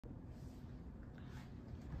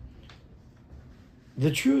The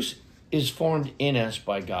truth is formed in us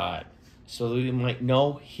by God, so that we might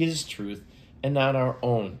know his truth and not our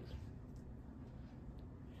own.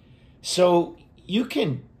 So you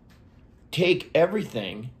can take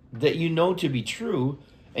everything that you know to be true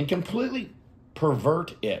and completely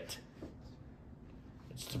pervert it.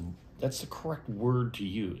 That's the correct word to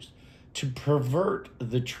use. To pervert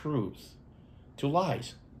the truth to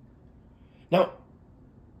lies. Now,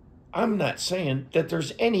 I'm not saying that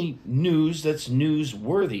there's any news that's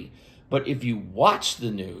newsworthy, but if you watch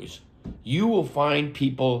the news, you will find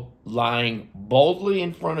people lying boldly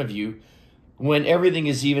in front of you when everything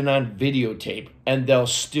is even on videotape, and they'll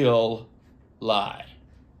still lie.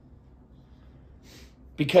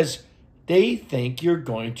 Because they think you're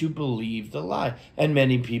going to believe the lie. And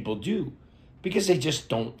many people do. Because they just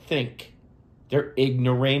don't think. They're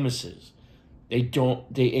ignoramuses. They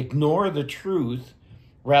ignore the truth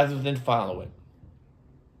rather than follow it.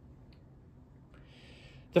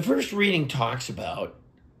 The first reading talks about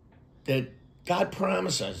that God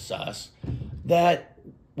promises us that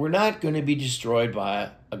we're not going to be destroyed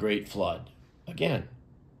by a great flood again.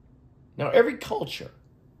 Now, every culture,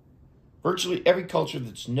 virtually every culture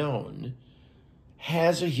that's known,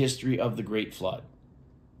 has a history of the great flood.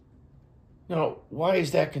 Now, why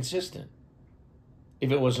is that consistent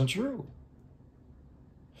if it wasn't true?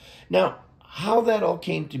 Now, how that all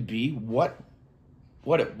came to be, what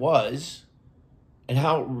it was, and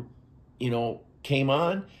how, came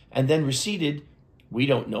on and then receded, we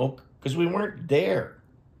don't know because we weren't there.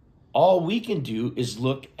 All we can do is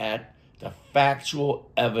look at the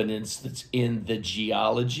factual evidence that's in the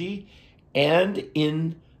geology and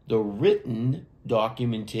in the written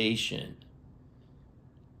documentation.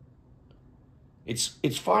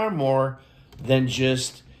 It's far more than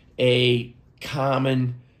just a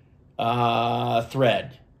common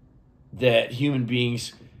thread that human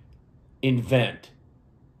beings invent.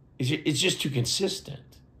 It's just too consistent.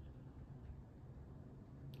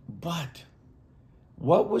 But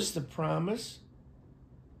what was the promise?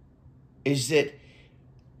 Is that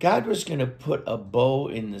God was going to put a bow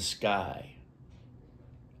in the sky,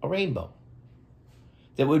 a rainbow,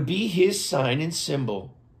 that would be his sign and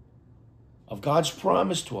symbol of God's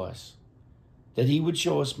promise to us that he would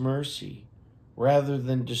show us mercy rather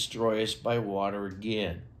than destroy us by water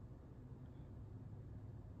again.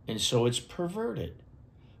 And so it's perverted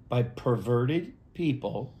by perverted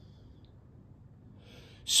people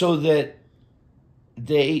so that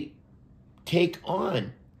they take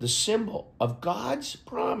on the symbol of God's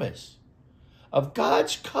promise, of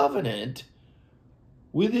God's covenant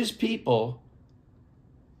with his people,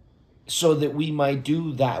 so that we might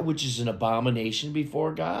do that which is an abomination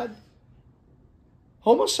before God.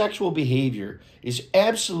 Homosexual behavior is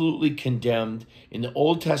absolutely condemned in the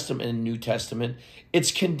Old Testament and New Testament.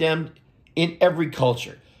 It's condemned in every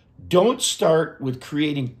culture. Don't start with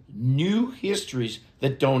creating new histories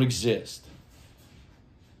that don't exist.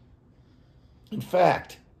 In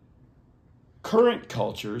fact, current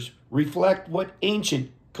cultures reflect what ancient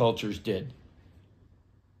cultures did.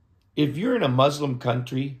 If you're in a Muslim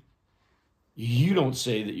country, you don't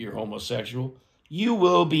say that you're homosexual. You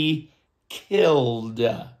will be killed.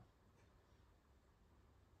 And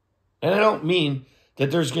I don't mean that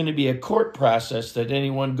there's going to be a court process that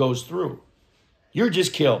anyone goes through. You're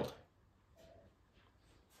just killed.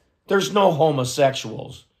 There's no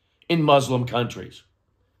homosexuals in Muslim countries.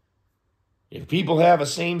 If people have a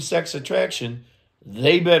same-sex attraction,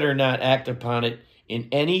 they better not act upon it in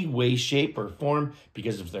any way, shape, or form,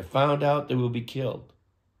 because if they're found out, they will be killed.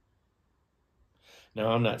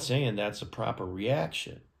 Now, I'm not saying that's a proper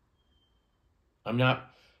reaction. I'm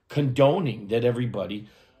not condoning that everybody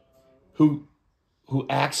who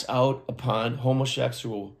acts out upon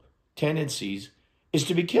homosexual tendencies is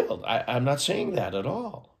to be killed. I'm not saying that at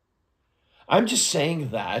all. I'm just saying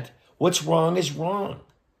that what's wrong is wrong.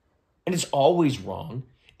 And it's always wrong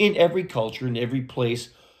in every culture, in every place,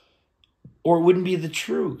 or it wouldn't be the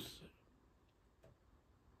truth.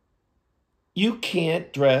 You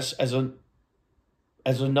can't dress as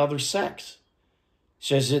another sex. It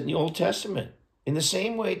says it in the Old Testament. In the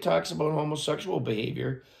same way it talks about homosexual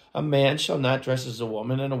behavior, a man shall not dress as a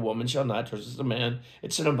woman and a woman shall not dress as a man.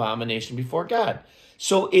 It's an abomination before God.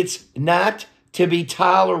 So it's not to be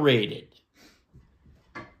tolerated.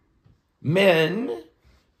 Men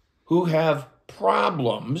who have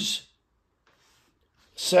problems,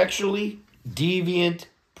 sexually deviant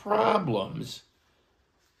problems,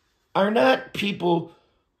 are not people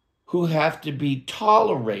who have to be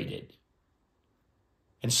tolerated,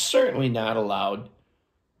 and certainly not allowed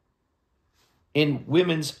in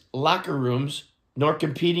women's locker rooms, nor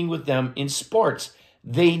competing with them in sports.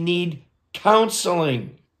 They need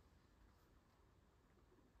counseling.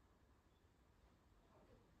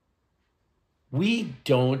 We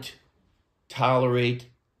don't tolerate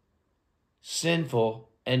sinful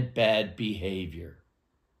and bad behavior.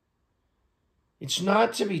 It's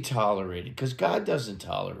not to be tolerated because God doesn't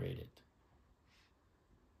tolerate it.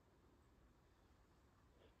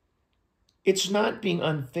 It's not being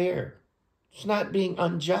unfair. It's not being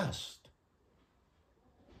unjust.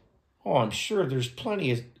 Oh, I'm sure there's plenty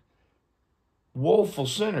of woeful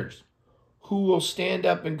sinners who will stand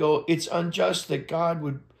up and go, it's unjust that God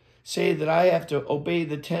would say that I have to obey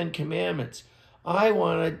the 10 Commandments. I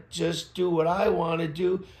want to just do what I want to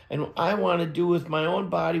do, and I want to do with my own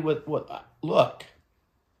body with what. Look,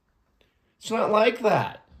 it's not like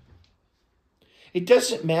that. It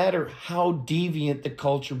doesn't matter how deviant the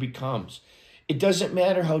culture becomes. It doesn't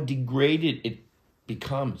matter how degraded it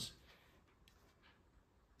becomes.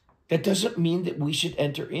 That doesn't mean that we should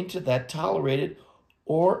enter into that, tolerate it,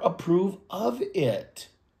 or approve of it.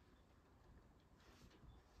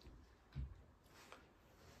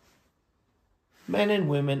 Men and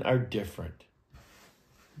women are different.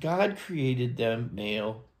 God created them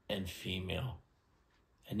male and female,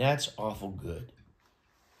 and that's awful good.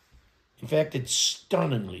 In fact, it's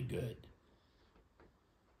stunningly good.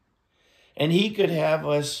 And he could have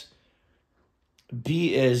us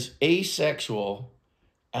be as asexual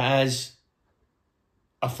as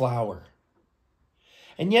a flower.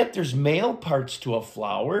 And yet there's male parts to a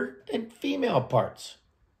flower and female parts.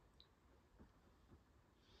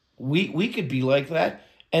 We could be like that,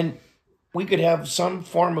 and we could have some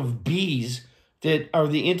form of bees that are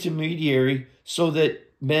the intermediary so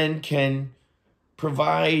that men can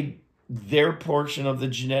provide their portion of the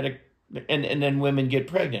genetic, and then women get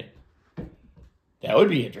pregnant. That would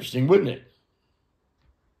be interesting, wouldn't it?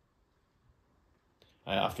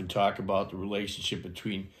 I often talk about the relationship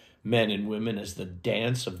between men and women as the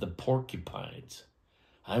dance of the porcupines.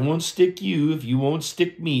 I won't stick you if you won't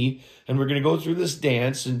stick me, and we're going to go through this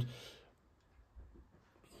dance, and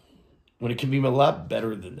when it can be a lot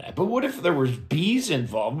better than that. But what if there was bees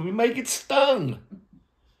involved? We might get stung.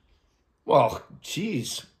 Well,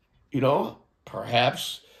 geez,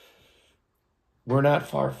 perhaps we're not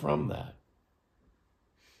far from that.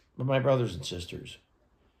 But my brothers and sisters,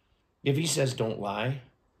 if he says don't lie,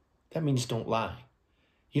 that means don't lie.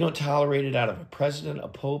 You don't tolerate it out of a president, a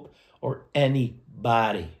pope, or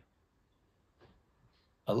anybody.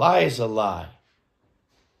 A lie is a lie.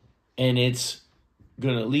 And it's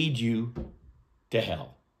going to lead you to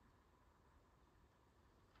hell.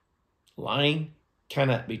 Lying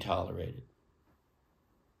cannot be tolerated.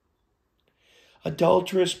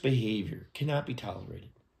 Adulterous behavior cannot be tolerated.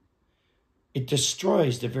 It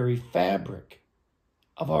destroys the very fabric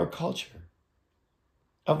of our culture,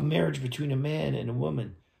 of marriage between a man and a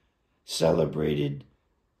woman, celebrated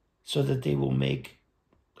so that they will make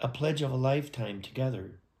a pledge of a lifetime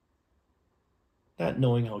together, not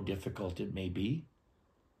knowing how difficult it may be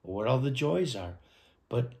or what all the joys are.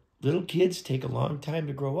 But little kids take a long time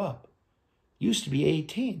to grow up. Used to be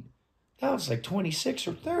 18. Now it's like 26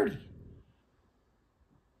 or 30.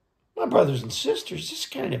 My brothers and sisters, this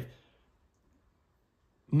kind of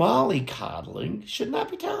mollycoddling should not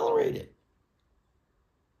be tolerated.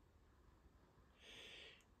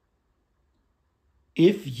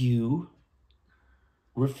 If you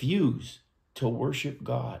refuse to worship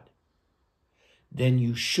God, then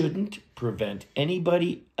you shouldn't prevent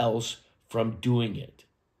anybody else from doing it.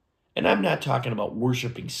 And I'm not talking about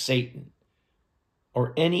worshiping Satan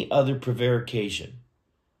or any other prevarication.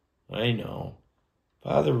 I know.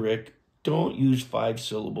 Father Rick, don't use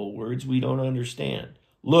 5-syllable words we don't understand.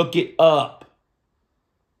 Look it up.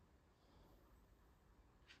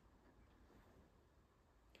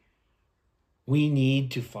 We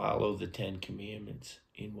need to follow the 10 Commandments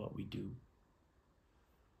in what we do.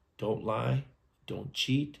 Don't lie, don't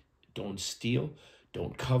cheat, don't steal,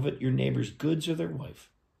 don't covet your neighbor's goods or their wife.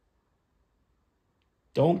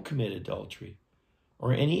 Don't commit adultery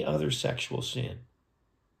or any other sexual sin.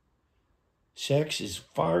 Sex is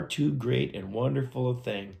far too great and wonderful a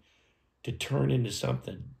thing to turn into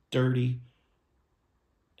something dirty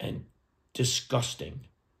and disgusting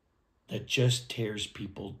that just tears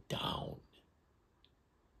people down.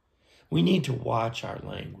 We need to watch our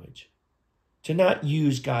language, to not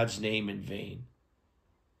use God's name in vain,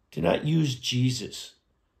 to not use Jesus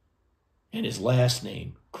and his last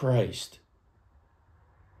name, Christ.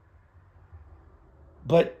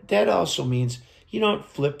 But that also means you don't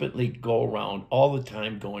flippantly go around all the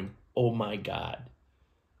time going, oh my God.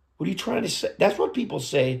 What are you trying to say? That's what people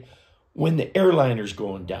say when the airliner's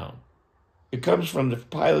going down. It comes from the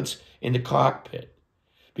pilots in the cockpit.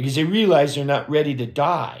 because they realize they're not ready to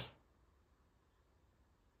die.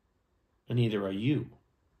 And neither are you.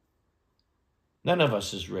 None of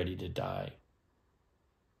us is ready to die.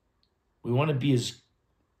 We want to be as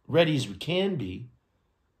ready as we can be,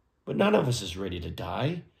 but none of us is ready to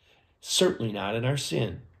die. Certainly not in our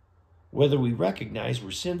sin, whether we recognize we're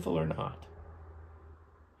sinful or not.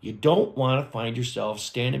 You don't want to find yourself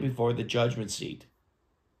standing before the judgment seat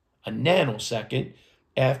a nanosecond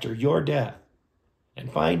after your death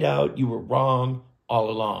and find out you were wrong all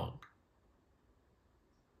along.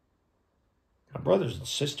 My brothers and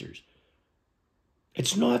sisters,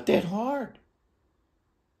 it's not that hard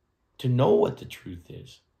to know what the truth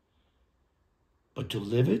is, but to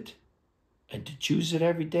live it and to choose it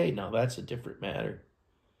every day, now that's a different matter.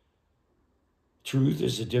 Truth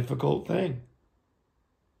is a difficult thing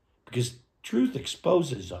because truth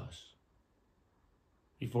exposes us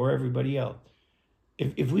before everybody else.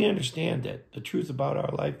 If we understand that the truth about our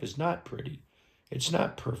life is not pretty, it's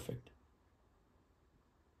not perfect,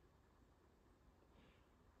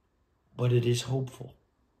 but it is hopeful.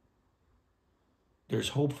 There's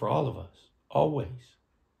hope for all of us, always.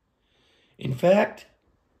 In fact,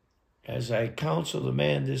 as I counsel a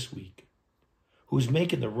man this week who's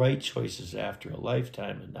making the right choices after a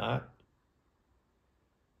lifetime of not,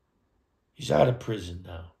 he's out of prison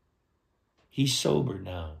now. He's sober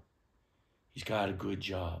now. He's got a good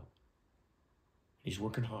job. He's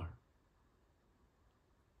working hard.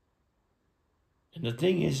 And the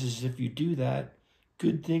thing is if you do that,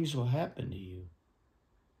 good things will happen to you.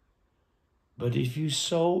 But if you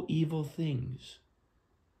sow evil things,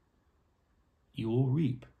 you will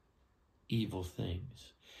reap evil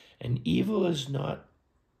things. And evil is not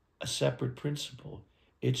a separate principle.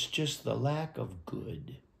 It's just the lack of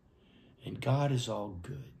good. And God is all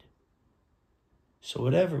good. So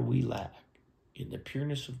whatever we lack in the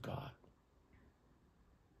pureness of God,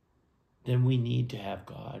 then we need to have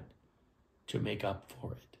God to make up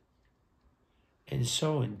for it. And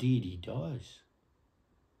so indeed he does.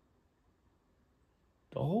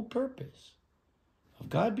 The whole purpose of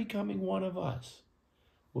God becoming one of us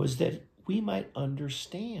was that we might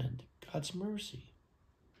understand God's mercy,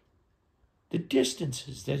 the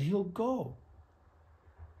distances that he'll go,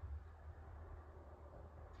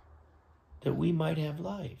 that we might have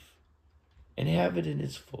life and have it in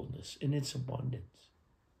its fullness, in its abundance.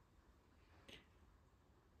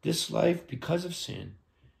 This life, because of sin,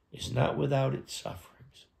 is not without its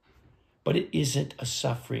sufferings, but it isn't a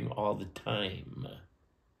suffering all the time.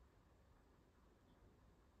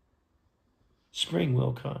 Spring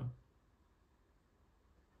will come.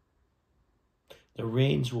 The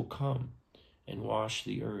rains will come and wash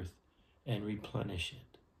the earth and replenish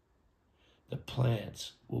it. The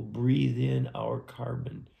plants will breathe in our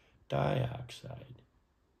carbon dioxide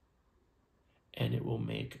and it will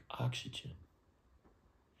make oxygen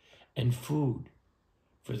and food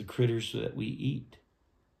for the critters that we eat.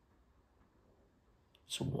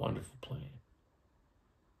 It's a wonderful plan.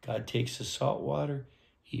 God takes the salt water,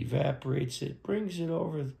 evaporates it, brings it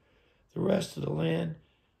over the rest of the land,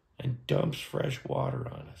 and dumps fresh water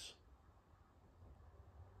on us.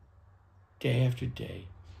 Day after day,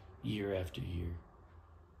 year after year.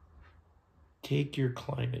 Take your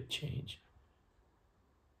climate change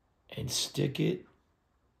and stick it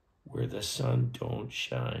where the sun don't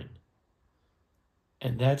shine.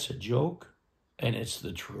 And that's a joke, and it's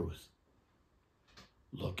the truth.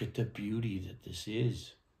 Look at the beauty that this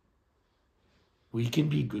is. We can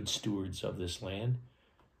be good stewards of this land,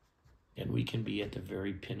 and we can be at the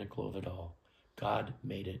very pinnacle of it all. God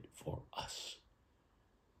made it for us.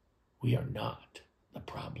 We are not the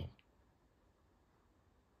problem,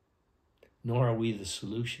 nor are we the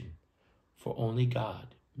solution, for only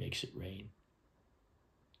God makes it rain.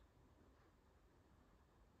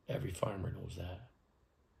 Every farmer knows that.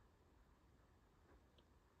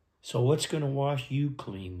 So what's going to wash you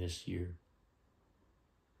clean this year?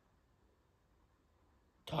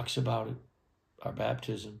 Talks about it, our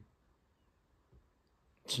baptism.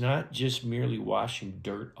 It's not just merely washing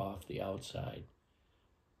dirt off the outside.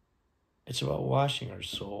 It's about washing our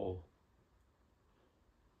soul,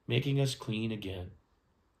 making us clean again,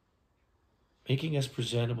 making us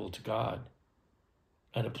presentable to God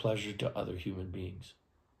and a pleasure to other human beings.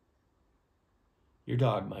 Your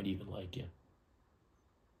dog might even like you.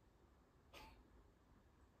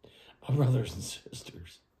 My brothers and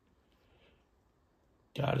sisters,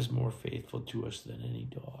 God is more faithful to us than any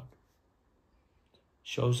dog.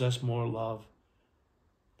 Shows us more love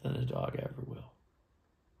than a dog ever will.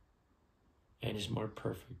 And is more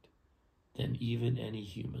perfect than even any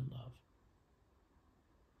human love.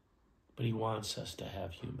 But he wants us to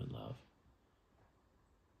have human love.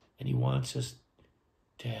 And he wants us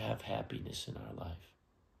to have happiness in our life,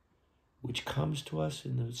 which comes to us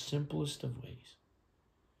in the simplest of ways.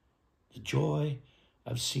 The joy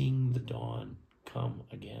of seeing the dawn come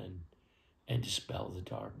again and dispel the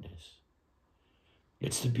darkness.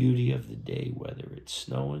 It's the beauty of the day, whether it's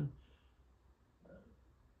snowing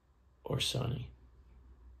or sunny,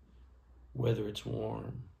 whether it's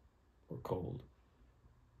warm or cold.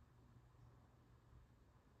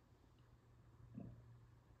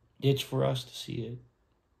 It's for us to see it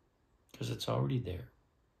because it's already there.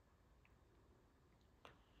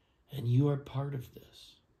 And you are part of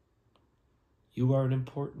this. You are an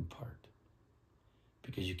important part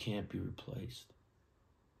because you can't be replaced.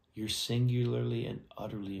 You're singularly and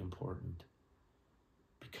utterly important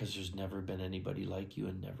because there's never been anybody like you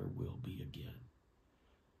and never will be again.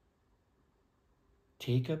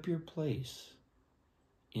 Take up your place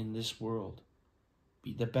in this world.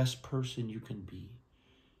 Be the best person you can be.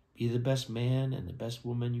 Be the best man and the best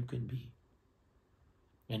woman you can be.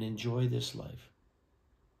 And enjoy this life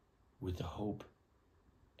with the hope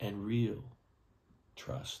and real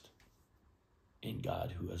trust in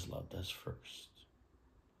God who has loved us first.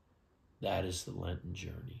 That is the Lenten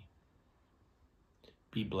journey.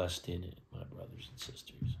 Be blessed in it, my brothers and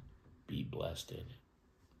sisters. Be blessed in it.